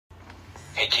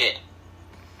Hey kid,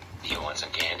 do you want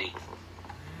some candy?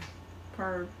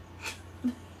 Perv.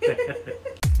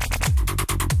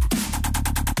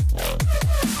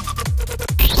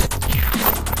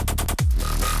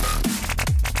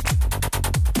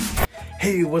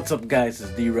 Hey, what's up guys,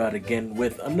 it's D-Rod again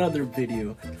with another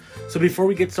video. So before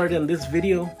we get started on this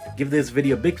video, give this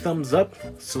video a big thumbs up,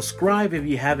 subscribe if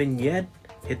you haven't yet,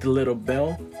 hit the little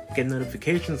bell, get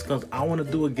notifications because I want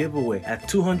to do a giveaway. At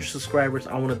 200 subscribers,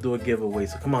 I want to do a giveaway,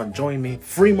 so come on, join me.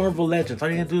 Free Marvel Legends, all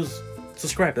you gotta do is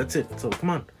subscribe, that's it. So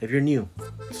come on, if you're new,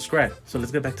 subscribe. So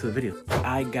let's get back to the video.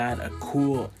 I got a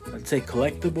cool, let's say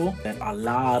collectible that a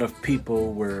lot of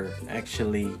people were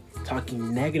actually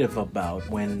talking negative about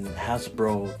when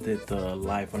Hasbro did the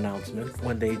live announcement.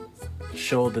 When they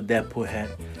showed the Deadpool head,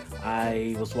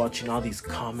 I was watching all these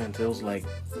comments. It was like,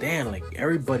 damn, like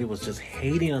everybody was just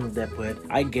hating on the Deadpool head.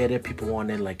 I get it, people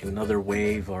wanted like another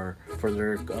wave or for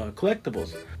their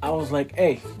collectibles. I was like,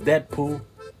 hey, Deadpool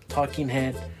talking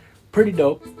head, pretty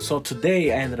dope. So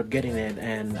today I ended up getting it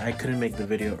and I couldn't make the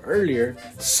video earlier,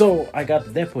 so I got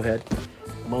the Deadpool head.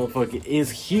 Motherfucker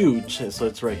is huge, so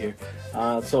it's right here.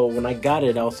 So when I got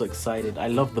it, I was so excited. I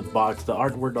love the box, the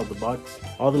artwork of the box,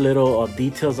 all the little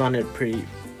details on it.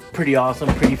 Pretty awesome,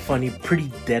 pretty funny, pretty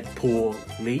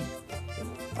Deadpool-y.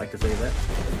 I can say that.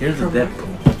 Here's the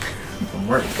Deadpool from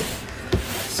work.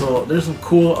 So there's some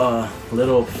cool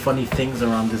little funny things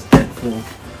around this Deadpool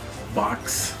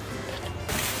box.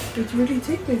 It's really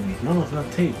tape, baby. No, it's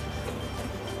not tape.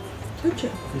 Touch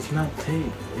it. It's not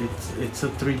tape. It's a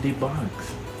 3D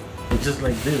box. It's just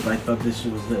like this. I thought this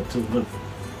shit was there too. Look.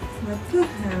 What the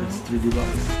hell? It's 3D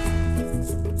box.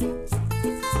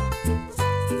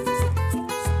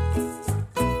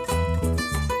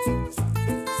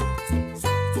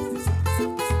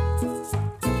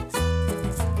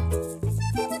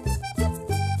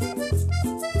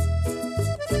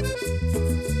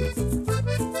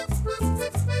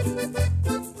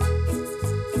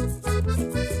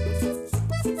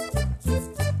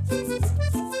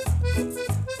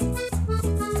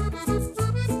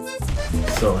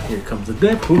 So here comes the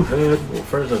Deadpool head. Well,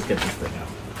 first let's get this thing out.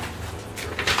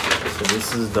 So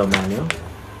this is the manual.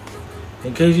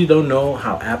 In case you don't know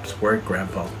how apps work,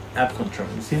 Grandpa. App control.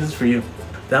 See, this is for you.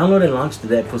 Download and launch the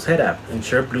Deadpool's head app.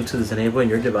 Ensure Bluetooth is enabled in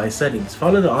your device settings.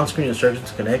 Follow the on-screen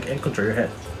instructions to connect and control your head.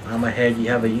 On my head, you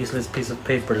have a useless piece of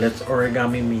paper. Let's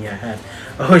origami me a hat.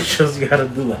 Oh, it shows you gotta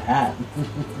do the hat.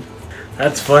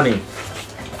 That's funny.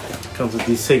 Comes with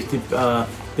these safety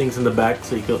things in the back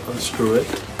so you can unscrew it.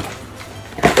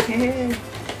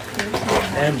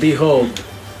 And behold,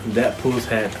 Deadpool's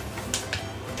head.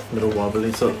 A little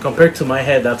wobbly. So compared to my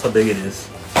head, that's how big it is.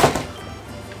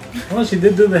 Oh, she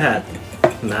did do the hat.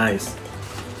 Nice.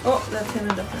 Oh, that's in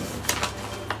a different.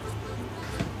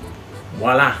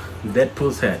 Voila,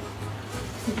 Deadpool's head.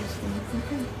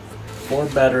 4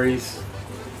 batteries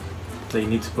that you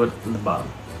need to put in the bottom.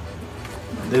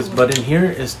 This button here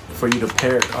is for you to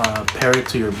pair it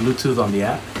to your Bluetooth on the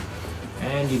app.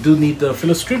 And you do need the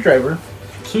Phillips screwdriver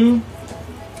to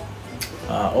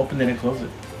open it and close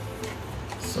it.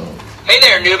 So. Hey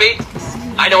there, newbie.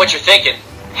 I know what you're thinking.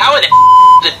 How in the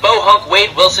did Bohunk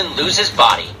Wade Wilson lose his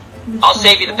body? I'll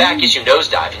save you the back issue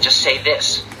nosedive and just say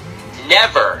this.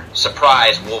 Never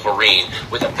surprise Wolverine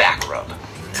with a back rub.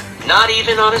 Not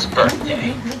even on his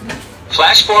birthday.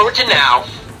 Flash forward to now.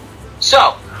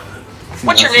 So,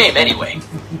 what's your name anyway?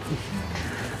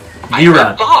 I'm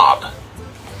Bob.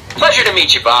 Pleasure to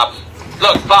meet you, Bob.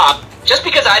 Look, Bob, just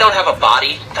because I don't have a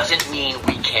body doesn't mean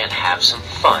we can't have some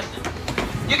fun.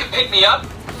 You can pick me up,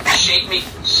 shake me,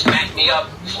 smack me up,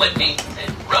 flip me,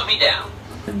 and rub me down.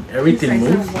 And everything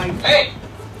moves. Hey,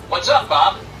 what's up,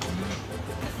 Bob?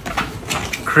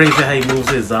 Crazy how he moves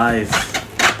his eyes.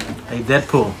 Hey,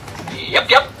 Deadpool.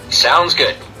 Yep, sounds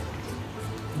good.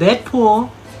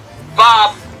 Deadpool.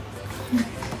 Bob,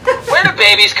 where do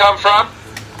babies come from?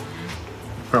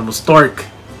 From a stork.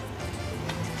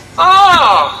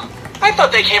 Oh, I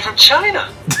thought they came from China.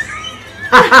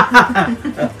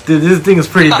 Dude, this thing is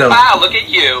pretty dope. Wow, look at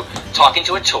you, talking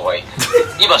to a toy.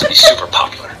 You must be super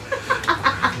popular.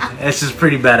 It's just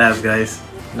pretty badass, guys.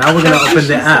 Now we're gonna open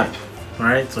the app.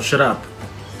 Alright, so shut up.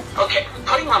 Okay,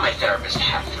 putting on my therapist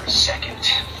hat for a second.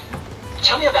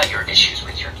 Tell me about your issues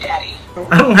with your daddy.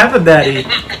 I don't have a daddy.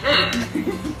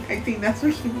 I think that's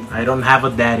what she means. I don't have a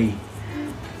daddy.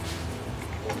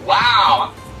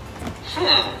 Wow.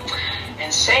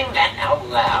 And saying that out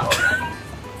loud,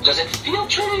 does it feel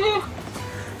true to you?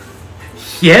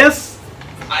 Yes?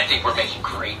 I think we're making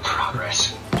great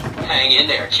progress. Hang in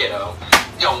there, kiddo.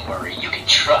 Don't worry, you can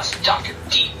trust Dr.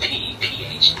 DP,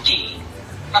 PhD.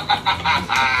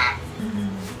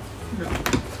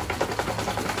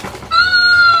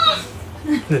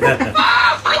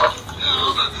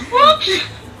 Whoops!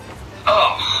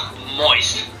 Oh,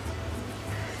 moist.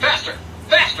 Faster!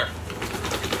 Faster!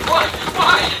 Why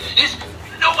is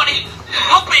nobody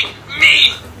helping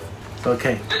me? It's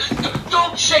okay.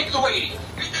 Don't shake the weighty!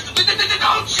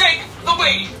 Don't shake the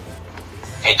weighty!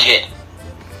 Hey kid,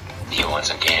 do you want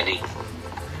some candy?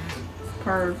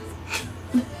 Perv.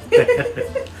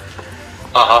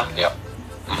 Yep.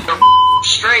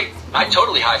 Straight. I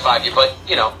totally high-five you, but,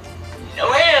 you know,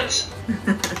 no hands.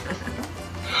 The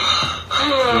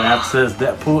app says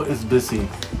Deadpool is busy.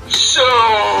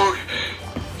 So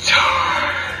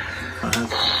tired.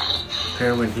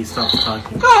 There when he stops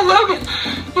talking. Oh, Logan,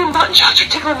 your mutton chops are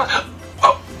tickling my...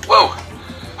 Oh, whoa.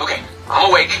 Okay, I'm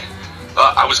awake.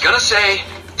 I was gonna say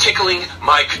tickling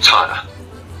my katana.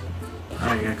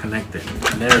 Oh, you got connected.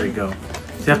 There we go.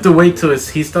 So you have to wait till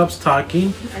he stops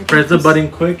talking, press the button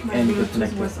quick, and you get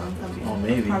connected. Oh,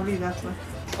 maybe. Probably that's why.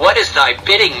 What is thy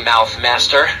bidding, mouth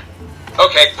master?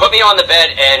 Okay, put me on the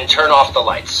bed and turn off the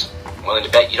lights. I'm willing to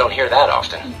bet you don't hear that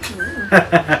often.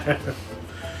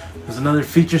 There's another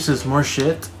feature that says more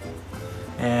shit,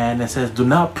 and it says do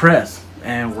not press,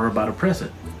 and we're about to press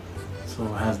it. So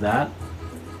it has that.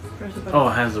 Press the button. Oh,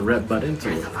 it has the red button, so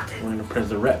we're gonna press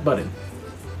the red button.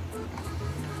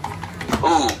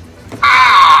 Ooh.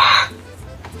 Ah!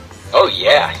 Oh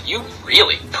yeah, you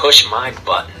really push my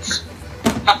buttons.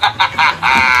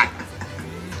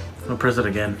 I'll press it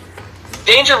again.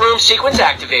 Danger room sequence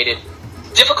activated.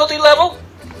 Difficulty level?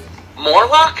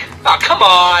 Morlock? Oh, come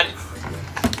on.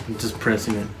 I'm just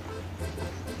pressing it.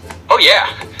 Oh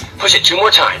yeah, push it 2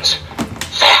 more times.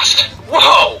 Fast.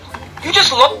 Whoa. You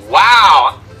just look.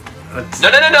 Wow.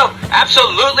 No.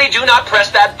 Absolutely do not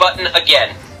press that button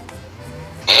again.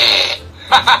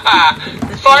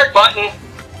 Fart button.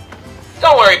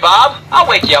 Don't worry, Bob. I'll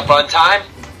wake you up on time.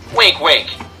 Wink, wink.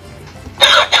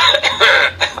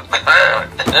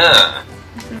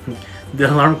 The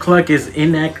alarm clock is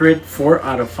inaccurate 4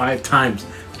 out of 5 times.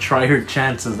 Try your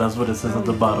chances. That's what it says at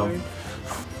the bottom. Lord.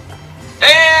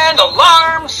 And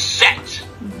alarm set.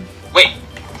 Wait,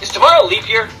 is tomorrow leap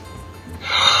year?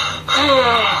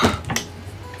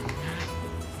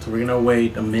 So we're gonna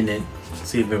wait a minute,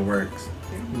 see if it works.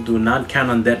 Do not count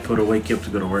on Deadpool to wake you up to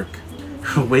go to work.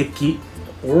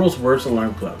 World's worst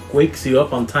alarm clock. Wakes you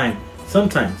up on time.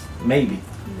 Sometimes, maybe.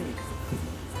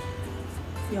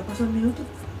 ¿Ya pasó el minuto?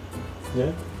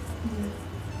 Yeah.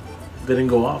 Didn't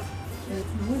go off.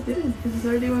 No, it didn't. It's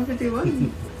already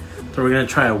 1:51. So we're gonna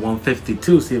try at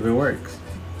 1:52, see if it works.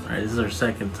 Alright, this is our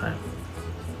second time.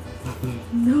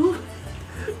 No.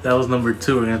 That was number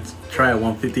 2. We're gonna try at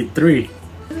 1:53.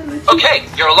 Okay,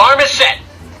 your alarm is set.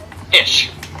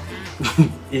 Ish.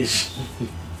 Ish.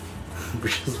 We're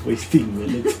just wasting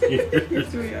minutes here.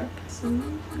 Yes, we are.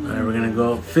 Alright, we're gonna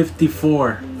go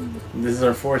 54. This is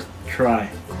our 4th try.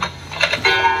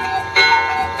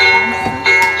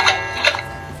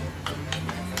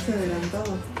 Se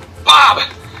adelantó. Bob,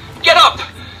 get up!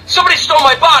 Somebody stole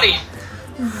my body!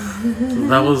 So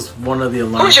that was one of the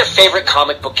alarms. Who's your favorite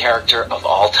comic book character of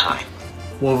all time?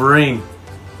 Wolverine.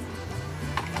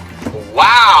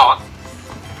 Wow!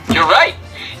 You're right.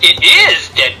 It is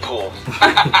Deadpool.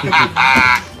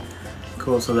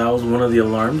 Cool, so that was one of the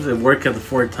alarms. It worked at the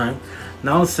 4th time.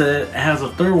 Now it has a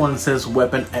 3rd one that says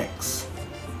Weapon X.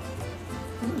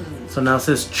 So now it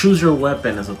says choose your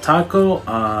weapon. It's a taco,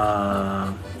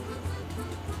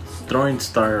 throwing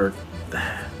star,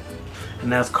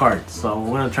 and that's cards. So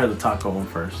we're gonna try the taco one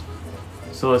first.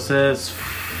 So it says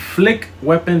flick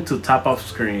weapon to top off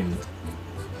screen.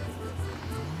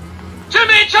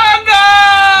 Chimichanga!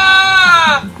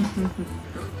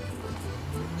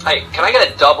 Hey, can I get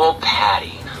a double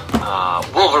patty?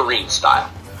 Wolverine style.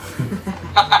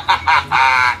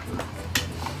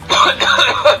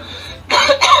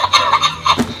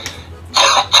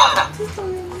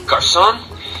 Garçon,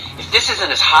 if this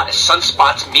isn't as hot as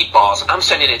Sunspot's meatballs, I'm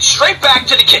sending it straight back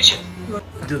to the kitchen.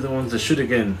 Do the ones that shoot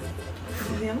again.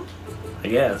 ¿Cómo se llama? I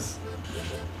guess.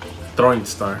 Throwing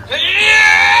star.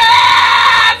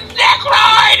 Yeah!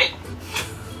 Necroid!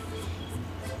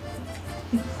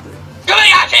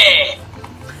 Goliath!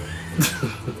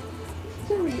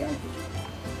 Sorry,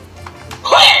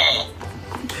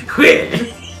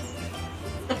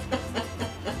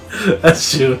 That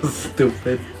shit was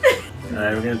stupid.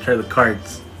 Alright, we're gonna try the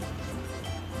cards.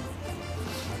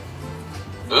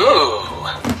 Ooh,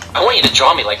 I want you to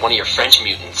draw me like one of your French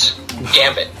mutants.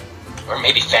 Gambit. Or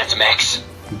maybe Phantom X.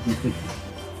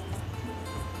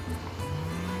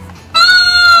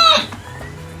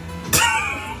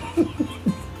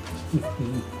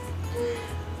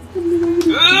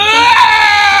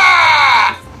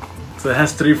 So it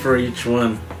has 3 for each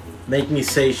one. Make me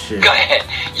say shit. Go ahead,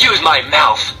 use my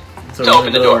mouth So to we're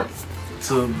open the gonna door.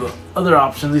 So the other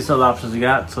options, these are the options we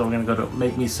got. So we're gonna go to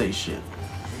make me say shit.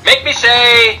 Make me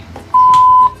say...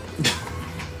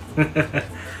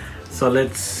 So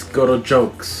let's go to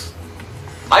jokes.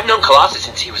 I've known Colossus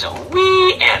since he was a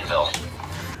wee anvil.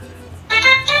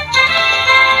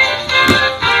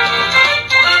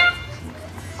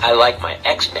 I like my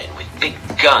X-Men with big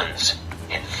guns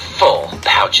and full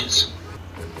pouches.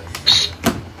 Psst.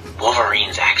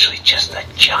 Wolverine's actually just a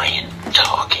giant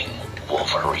talking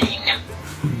Wolverine.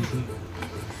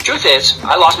 Truth is,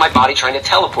 I lost my body trying to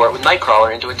teleport with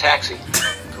Nightcrawler into a taxi.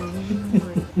 Oh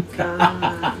my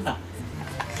god.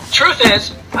 Truth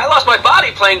is, I lost my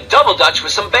body playing double dutch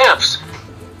with some Bamfs.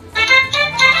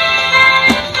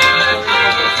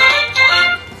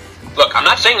 Look, I'm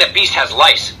not saying that Beast has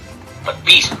lice, but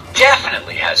Beast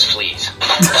definitely has fleas.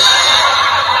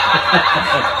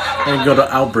 And go to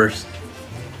outburst.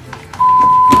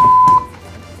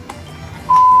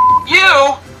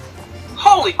 You?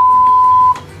 Holy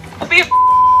be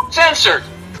censored.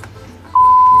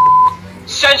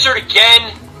 Censored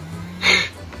again?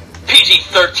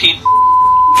 PG-13.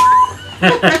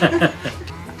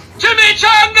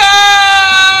 Chimichanga!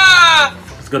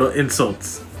 Let's go to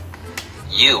insults.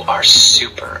 You are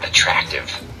super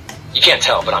attractive. You can't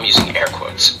tell, but I'm using air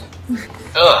quotes.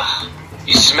 Ugh.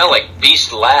 You smell like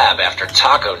Beast Lab after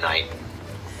taco night.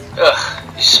 Ugh.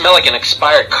 You smell like an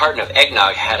expired carton of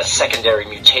eggnog had a secondary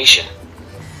mutation.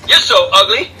 You're so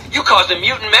ugly, you caused a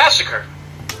mutant massacre.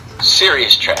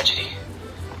 Serious tragedy.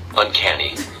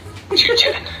 Uncanny.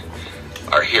 210.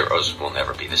 Our heroes will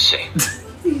never be the same.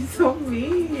 He's so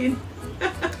mean.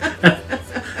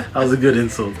 That was a good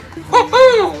insult.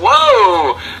 Woohoo!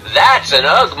 Whoa! That's an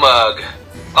Ugg mug.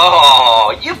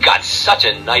 Oh, you've got such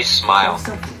a nice smile.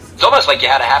 It's almost like you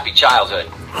had a happy childhood.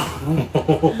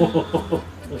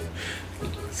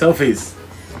 Selfies.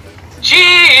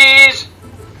 Cheese!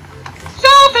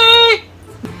 Selfie!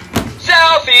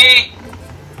 Selfie!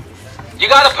 You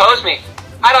gotta pose me.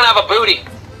 I don't have a booty.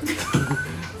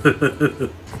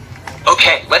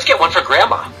 Okay, let's get one for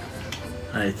Grandma.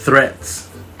 Alright, threats.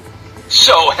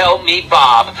 So help me,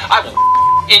 Bob. I will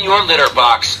in your litter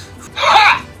box.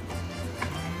 Ha!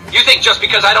 You think just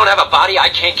because I don't have a body, I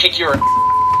can't kick your...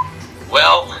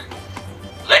 Well,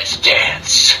 let's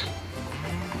dance.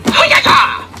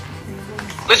 Hi-ya-ya!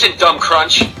 Listen, dumb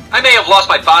crunch. I may have lost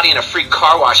my body in a freak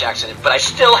car wash accident, but I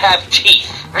still have teeth.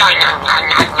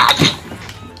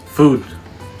 Food.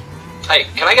 Hey,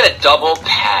 can I get a double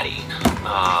patty?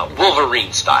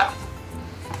 Wolverine style.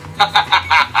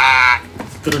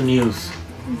 Let's go to news.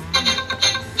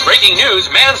 Breaking news,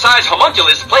 man-sized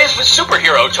homunculus plays with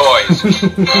superhero toys.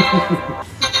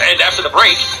 And after the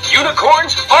break,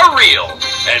 unicorns are real.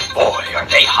 And boy, are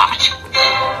they hot.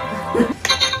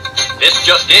 This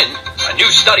just in, a new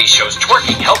study shows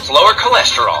twerking helps lower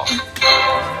cholesterol.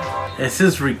 It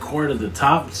says record at the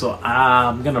top, so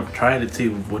I'm gonna try to see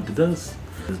what it does.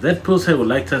 Deadpool's head would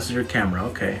like to test your camera,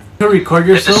 okay. You record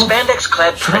There's a yourself?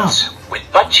 spandex-clad prince with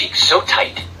butt cheeks so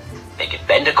tight, they could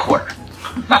bend a quarter.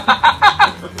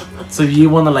 So if you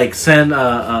want to like send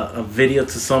a video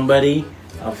to somebody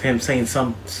of him saying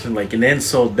some like an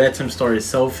insult, bedtime story,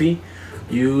 selfie,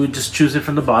 you just choose it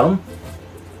from the bottom.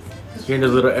 Here in the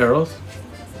little arrows,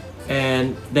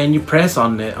 and then you press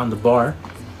on the bar.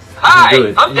 Hi, Do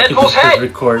it. I'm And you can Deadpool's just click head.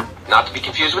 record, Not to be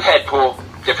confused with Headpool,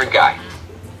 different guy.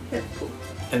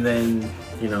 and then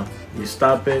you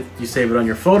stop it. You save it on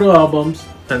your photo albums.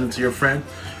 Send it to your friend.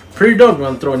 Pretty dope. You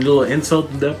want to throw a little insult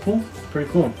to Deadpool? Pretty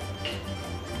cool.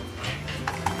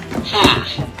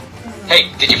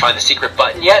 Hey, did you find the secret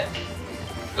button yet?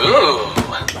 Ooh.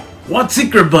 What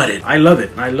secret button? I love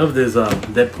it. I love this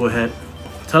Deadpool head.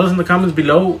 Tell us in the comments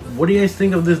below, what do you guys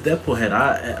think of this Deadpool head?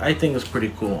 I think it's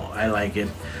pretty cool. I like it.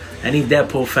 Any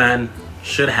Deadpool fan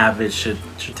should have it, should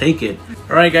take it.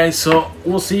 Alright guys, so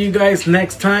we'll see you guys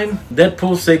next time.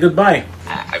 Deadpool, say goodbye.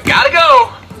 I've gotta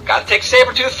go. Gotta take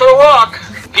Sabretooth for a walk.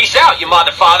 Peace out, you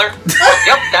mother father.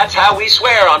 Yep, that's how we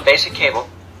swear on basic cable.